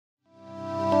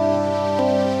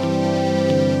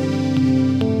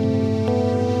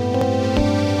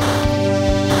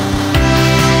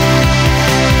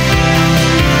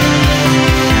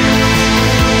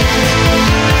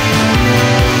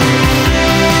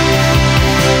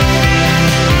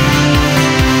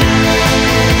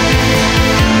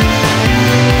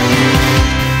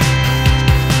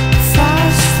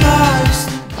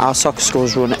our soccer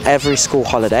schools run every school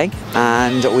holiday,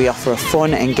 and we offer a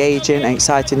fun, engaging and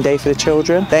exciting day for the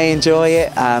children. They enjoy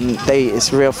it,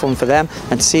 it's real fun for them,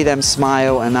 and to see them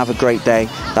smile and have a great day,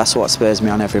 that's what spurs me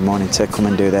on every morning to come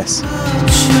and do this.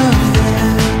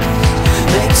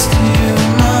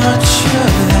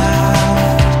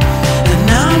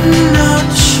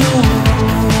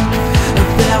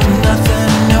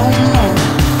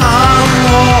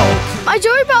 I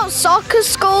enjoy about soccer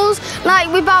schools, like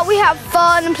we have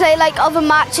fun and play like other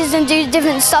matches and do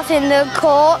different stuff in the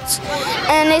courts,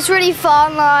 and it's really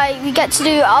fun. Like we get to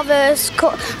do other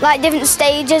like different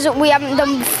stages that we haven't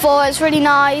done before. It's really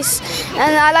nice,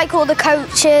 and I like all the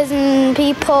coaches and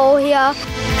people here.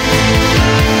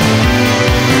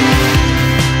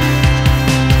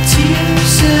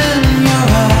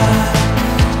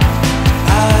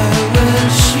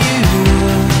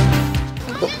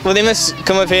 Well, they must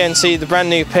come up here and see the brand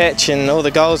new pitch and all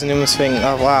the goals, and they must think,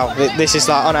 oh wow, this is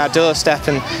like on our doorstep.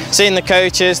 And seeing the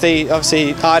coaches, they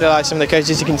obviously idolise some of the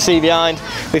coaches you can see behind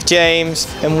with James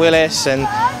and Willis and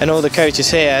all the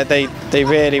coaches here. They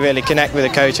really connect with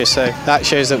the coaches, so that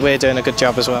shows that we're doing a good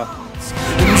job as well.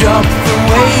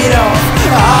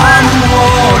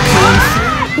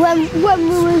 When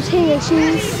we was here,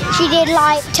 she did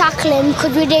like tackling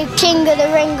because we did King of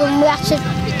the Ring and we had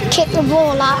to kick the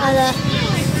ball out of the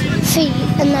feet,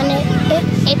 and then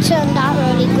it turned out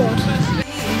really good.